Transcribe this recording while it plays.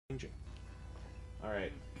Changing. All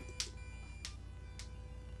right.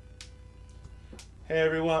 Hey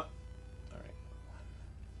everyone. All right.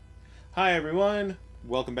 Hi everyone.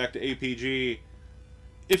 Welcome back to APG.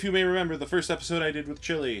 If you may remember, the first episode I did with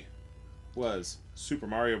Chili was Super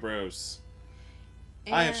Mario Bros.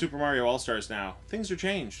 I have Super Mario All-Stars now. Things are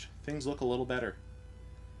changed. Things look a little better.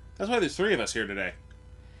 That's why there's 3 of us here today.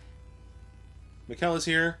 Michaela's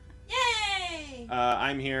here. Yay!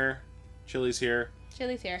 I'm here. Chili's here.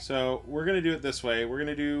 Chili's here. So we're going to do it this way. We're going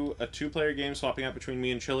to do a 2-player game swapping out between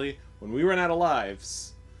me and Chili. When we run out of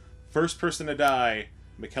lives, first person to die,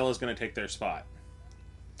 Michaela's going to take their spot.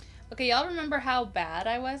 Okay, y'all remember how bad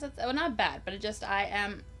I was? Well, not bad, but I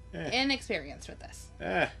am inexperienced with this.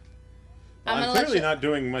 Well, I'm clearly not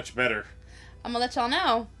doing much better. I'm going to let y'all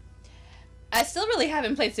know. I still really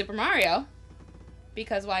haven't played Super Mario.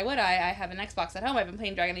 Because why would I? I have an Xbox at home. I've been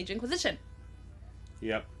playing Dragon Age Inquisition.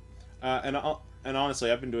 Yep. And honestly,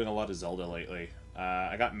 I've been doing a lot of Zelda lately.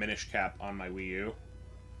 I got Minish Cap on my Wii U.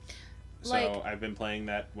 So I've been playing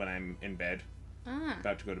that when I'm in bed.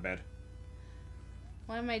 About to go to bed.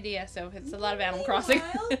 One of my DS, so it's a lot of Animal Crossing.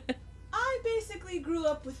 I basically grew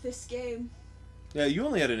up with this game. Yeah, you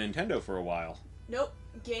only had a Nintendo for a while. Nope,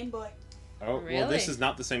 Game Boy. Oh, really? Well, this is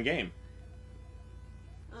not the same game.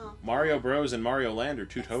 Oh. Mario Bros. And Mario Land are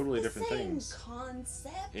two totally different things. Same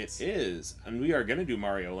concept. It is, and we are going to do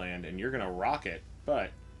Mario Land, and you're going to rock it, but...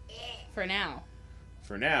 For now.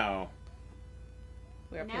 For now...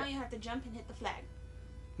 Now you have to jump and hit the flag.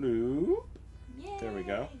 Bloop. Yay. There we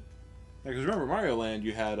go. Because remember, Mario Land,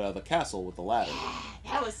 you had the castle with the ladder.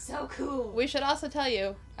 Yeah, that was so cool. We should also tell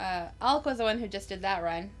you, Alec was the one who just did that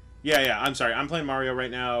run. Yeah, I'm sorry. I'm playing Mario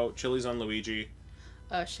right now. Chili's on Luigi.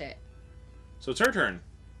 Oh, shit. So it's her turn.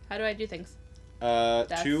 How do I do things?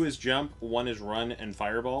 2 is jump, 1 is run and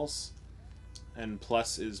fireballs, and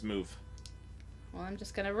plus is move. Well, I'm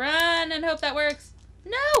just gonna run and hope that works.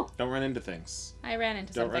 No! Don't run into things. I ran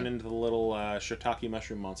into something. Don't run into the little shiitake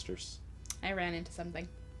mushroom monsters. I ran into something.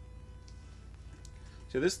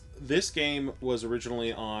 So this game was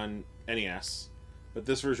originally on NES, but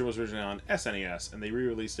this version was originally on SNES, and they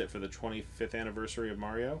re-released it for the 25th anniversary of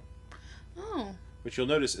Mario. Oh. Which you'll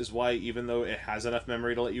notice is why, even though it has enough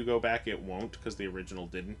memory to let you go back, it won't, because the original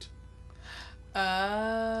didn't.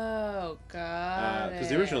 Oh, God. Because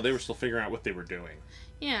the original, they were still figuring out what they were doing.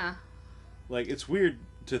 Yeah. Like, it's weird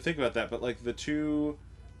to think about that, but like the two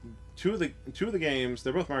of the games,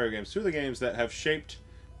 they're both Mario games. 2 of the games that have shaped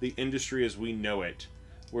the industry as we know it,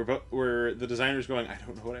 were the designers going, I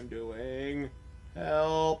don't know what I'm doing.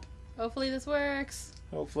 Help. Hopefully this works.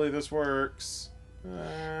 Hopefully this works.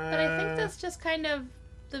 But I think that's just kind of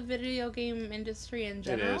the video game industry in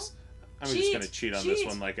general. It is. I'm just going to cheat on this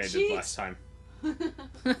one like I did last time.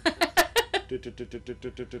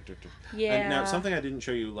 Yeah. And now, something I didn't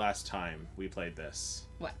show you last time we played this.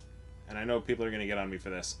 What? And I know people are going to get on me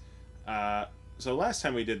for this. So last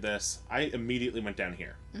time we did this, I immediately went down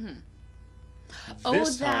here. Mm-hmm.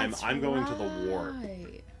 This time, I'm going to the warp.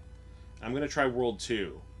 I'm going to try World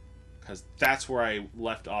 2, because that's where I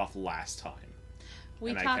left off last time.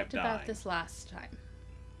 We talked about this last time.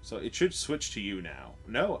 So it should switch to you now.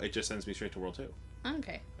 No, it just sends me straight to World 2.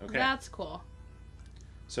 Okay. That's cool.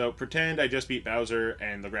 So pretend I just beat Bowser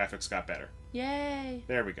and the graphics got better. Yay.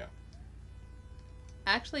 There we go.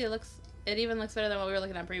 Actually, it even looks better than what we were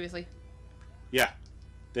looking at previously. Yeah.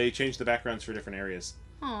 They changed the backgrounds for different areas.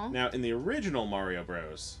 Aw. Now, in the original Mario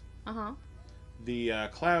Bros., the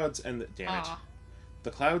clouds and the... Damn it.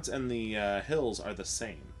 The clouds and the hills are the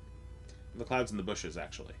same. The clouds and the bushes,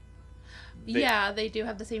 actually. Yeah, they do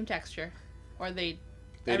have the same texture. Or I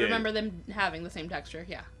remember them having the same texture,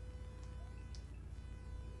 yeah.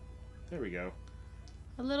 There we go.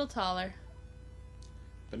 A little taller.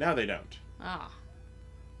 But now they don't. Ah.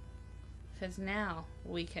 Because now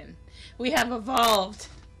we have evolved.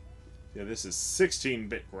 Yeah, this is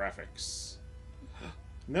 16-bit graphics.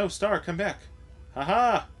 No, Star, come back.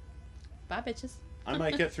 Haha! Bye, bitches. I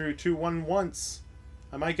might get through 2-1 once.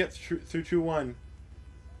 I might get through 2-1.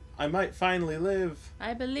 I might finally live.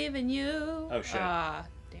 I believe in you. Oh, shit. Ah,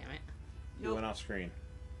 damn it. You went off screen.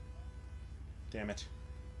 Damn it.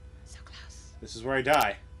 So close. This is where I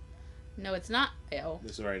die. No, it's not. Oh.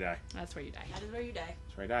 This is where I die. That's where you die. That is where you die.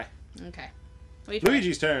 That's where I die. Okay.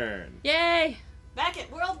 Luigi's turn. Yay! Back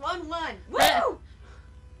at World 1-1. Woo!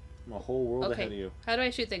 I'm a whole world ahead of you. How do I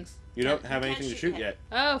shoot things? You don't have anything to shoot yet.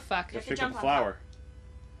 Oh, fuck. You have to pick up the flower.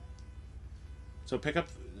 So pick up...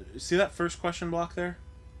 See that first question block there?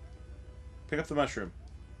 Pick up the mushroom.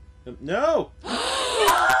 No!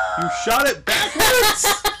 You shot it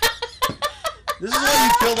backwards! This is why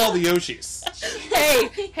you killed all the Yoshis.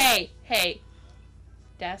 Hey!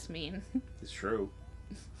 That's mean. It's true.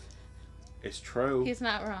 It's true. He's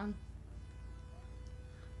not wrong.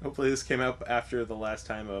 Hopefully this came out after the last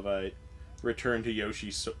time of a Return to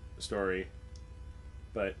Yoshi story.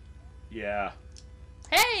 But, yeah.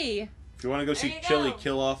 Hey! If you want to go see Chili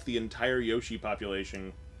kill off the entire Yoshi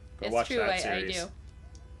population, go watch that series. I do.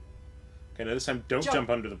 Okay, now this time don't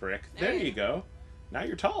jump under the brick. There you go. Now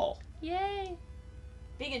you're tall. Yay!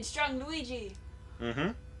 Big and strong Luigi.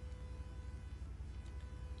 Mm-hmm.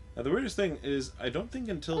 Now the weirdest thing is, I don't think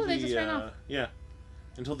until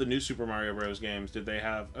until the new Super Mario Bros. Games did they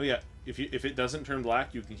have. Oh yeah, if it doesn't turn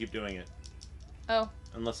black, you can keep doing it. Oh.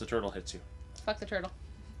 Unless the turtle hits you. Fuck the turtle.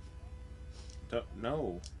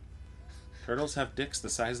 No. Turtles have dicks the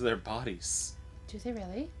size of their bodies. Do they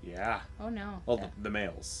really? Yeah. Oh no. Well, the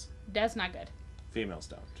males. That's not good. Females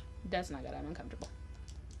don't. That's not good. I'm uncomfortable.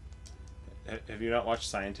 Have you not watched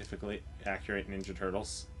Scientifically Accurate Ninja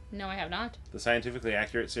Turtles? No, I have not. The Scientifically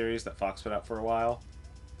Accurate series that Fox put out for a while.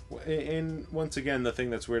 And once again, the thing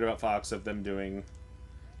that's weird about Fox of them doing,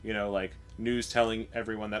 you know, like news telling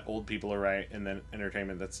everyone that old people are right, and then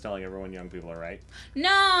entertainment that's telling everyone young people are right.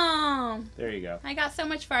 No! There you go. I got so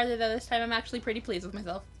much farther though this time. I'm actually pretty pleased with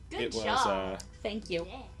myself. Good job. Thank you.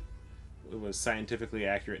 Yeah. It was Scientifically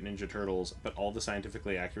Accurate Ninja Turtles, but all the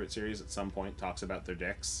Scientifically Accurate series at some point talks about their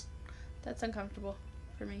dicks. That's uncomfortable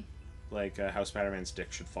for me. Like how Spider-Man's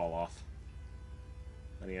dick should fall off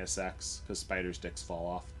when he has sex, because spiders' dicks fall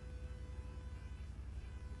off.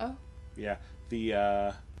 Oh. Yeah.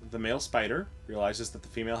 The male spider realizes that the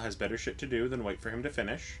female has better shit to do than wait for him to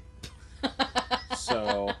finish.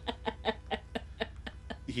 So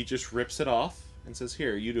he just rips it off and says,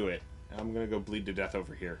 "Here, you do it. I'm gonna go bleed to death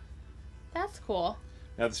over here." That's cool.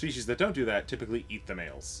 Now the species that don't do that typically eat the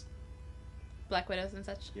males. Black widows and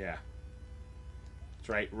such. Yeah. That's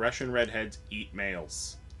right. Russian redheads eat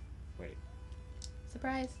males. Wait.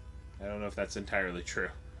 Surprise. I don't know if that's entirely true.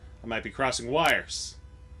 I might be crossing wires.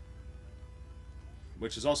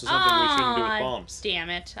 Which is also something we shouldn't do with bombs. Damn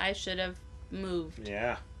it. I should have moved.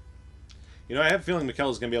 Yeah. You know, I have a feeling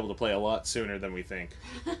Michaela's going to be able to play a lot sooner than we think.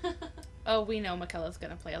 Oh, we know Michaela's going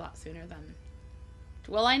to play a lot sooner than...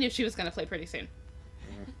 Well, I knew she was going to play pretty soon.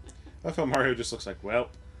 I feel Mario just looks like, well,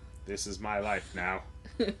 this is my life now.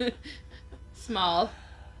 Small.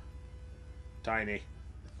 Tiny.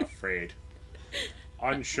 Afraid.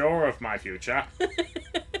 Unsure of my future.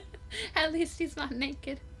 At least he's not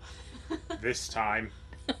naked. This time.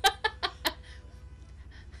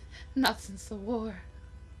 Not since the war.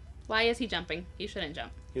 Why is he jumping? He shouldn't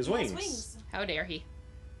jump. He has wings. How dare he?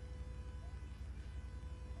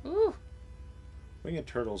 Ooh. Winged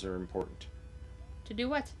turtles are important. To do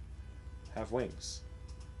what? Have wings.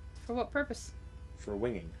 For what purpose? For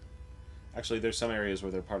winging. Actually, there's some areas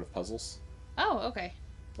where they're part of puzzles. Oh, okay.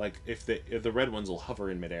 Like, if the red ones will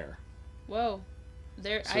hover in midair. Whoa.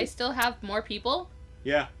 I still have more people?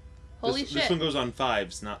 Yeah. Holy shit. This one goes on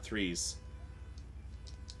 5s, not 3s.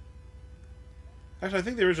 Actually, I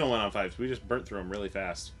think the original went on 5s. We just burnt through them really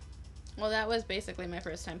fast. Well, that was basically my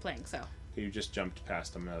first time playing, so... You just jumped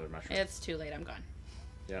past another mushroom. It's too late. I'm gone.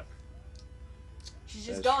 Yep. She's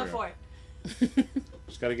just going for it.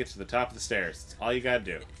 Just gotta get to the top of the stairs. That's all you gotta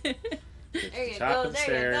do. Get to There the you top go, of the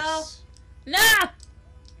there stairs. you go. Nah!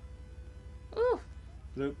 Ooh.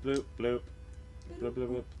 Bloop, bloop, bloop. Bloop, bloop,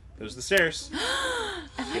 bloop. There's the stairs. Am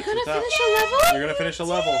I Get to gonna the top. finish a level? You're gonna finish a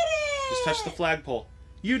level. Just touch the flagpole.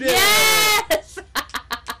 You did Yes!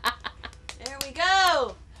 There we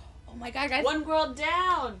go. Oh my god, guys. One world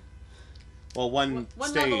down. Well, one One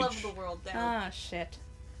stage. level of the world down. Ah, shit.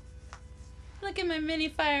 Look at my mini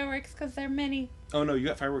fireworks, because they're mini. Oh no, you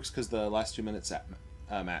got fireworks because the last 2 minutes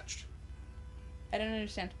matched. I don't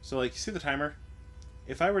understand. So, like, you see the timer?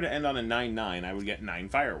 If I were to end on a 9-9, I would get 9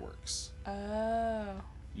 fireworks. Oh.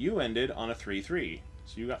 You ended on a 3-3,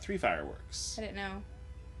 so you got 3 fireworks. I didn't know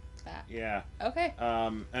that. Yeah. Okay.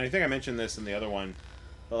 And I think I mentioned this in the other one,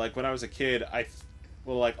 but, like, when I was a kid, like,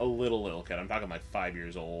 a little kid, I'm talking like 5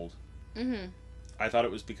 years old, Mm-hmm. I thought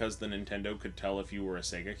it was because the Nintendo could tell if you were a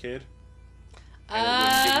Sega kid. And it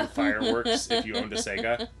wouldn't give you fireworks if you owned a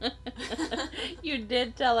Sega. You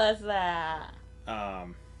did tell us that.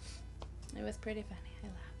 It was pretty funny. I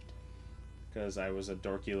laughed. Because I was a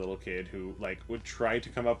dorky little kid who, like, would try to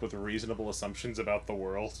come up with reasonable assumptions about the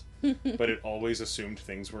world, but it always assumed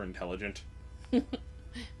things were intelligent.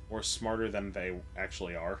 Or smarter than they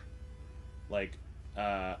actually are. Like,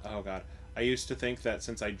 oh god. I used to think that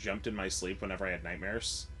since I jumped in my sleep whenever I had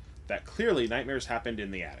nightmares, that clearly nightmares happened in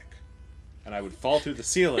the attic. And I would fall through the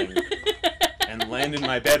ceiling and land in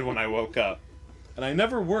my bed when I woke up. And I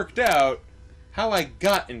never worked out how I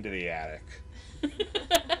got into the attic.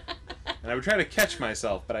 And I would try to catch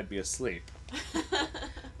myself, but I'd be asleep.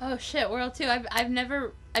 Oh shit, World 2. I've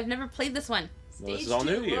never played this one. Well, this is all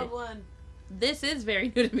new to you. World 1. This is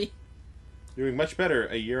very new to me. Doing much better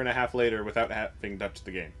a year and a half later without having touched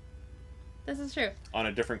the game. This is true. On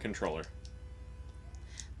a different controller.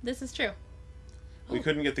 This is true. We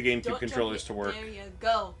couldn't get the GameCube controllers to work. There you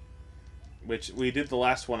go. Which we did the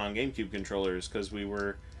last one on GameCube controllers because we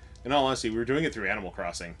were, in all honesty, we were doing it through Animal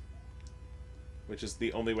Crossing. Which is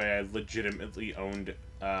the only way I legitimately owned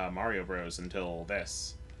Mario Bros. Until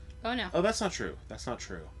this. Oh no. Oh, that's not true. That's not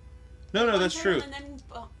true. No, that's true. And then,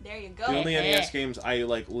 oh, there you go. The only NES games I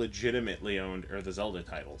like legitimately owned are the Zelda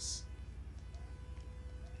titles.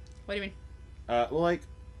 What do you mean? Well, like,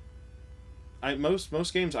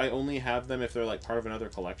 most games I only have them if they're like part of another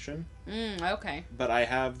collection. Okay. But I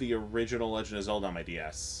have the original Legend of Zelda on my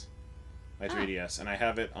DS, my 3DS, and I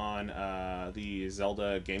have it on the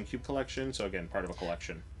Zelda GameCube collection. So again, part of a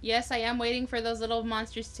collection. Yes, I am waiting for those little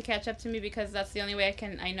monsters to catch up to me because that's the only way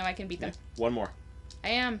I know I can beat them. Yeah. One more. I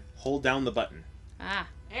am. Hold down the button. Ah.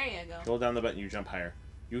 There you go. Hold down the button, you jump higher.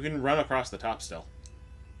 You can run across the top still.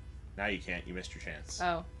 Now you can't. You missed your chance.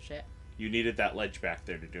 Oh shit. You needed that ledge back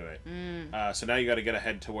there to do it. So now you got to get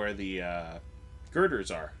ahead to where the girders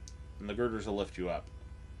are, and the girders will lift you up.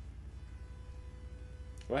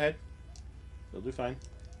 Go ahead. You'll do fine.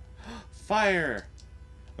 Fire!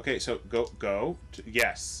 Okay, so go.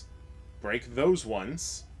 Yes. Break those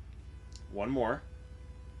ones. One more.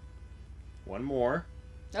 One more.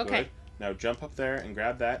 Okay. Good. Now jump up there and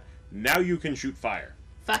grab that. Now you can shoot fire.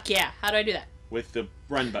 Fuck yeah. How do I do that? With the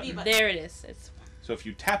run button. There it is. It's... So if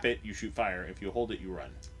you tap it, you shoot fire. If you hold it, you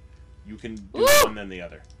run. You can do Woo! one then the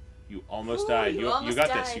other. You almost died. You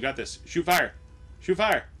got this. You got this. Shoot fire. Shoot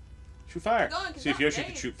fire. Shoot fire. See, if Yoshi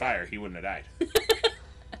could shoot fire, he wouldn't have died.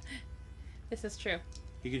 This is true.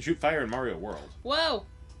 He can shoot fire in Mario World. Whoa!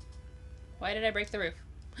 Why did I break the roof?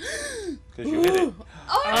 Because you hit it.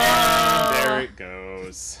 Oh, and there it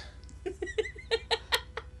goes.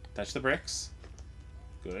 Touch the bricks.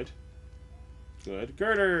 Good. Good.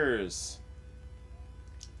 Girders.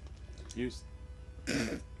 Use.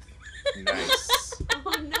 Nice.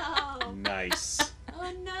 Oh no. Nice.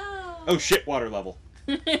 Oh no. Oh shit, water level.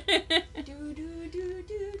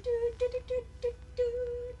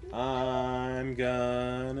 I'm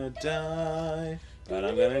gonna die, but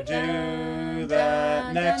I'm gonna do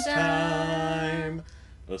that next time.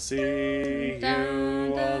 We'll see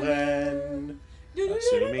you all then,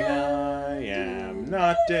 assuming I am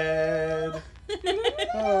not dead.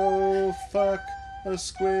 Oh fuck, a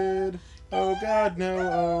squid. Oh god no,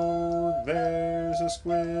 oh there's a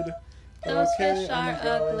squid. Those Okay, fish are I'm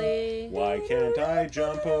going. ugly. Why can't I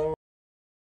jump over?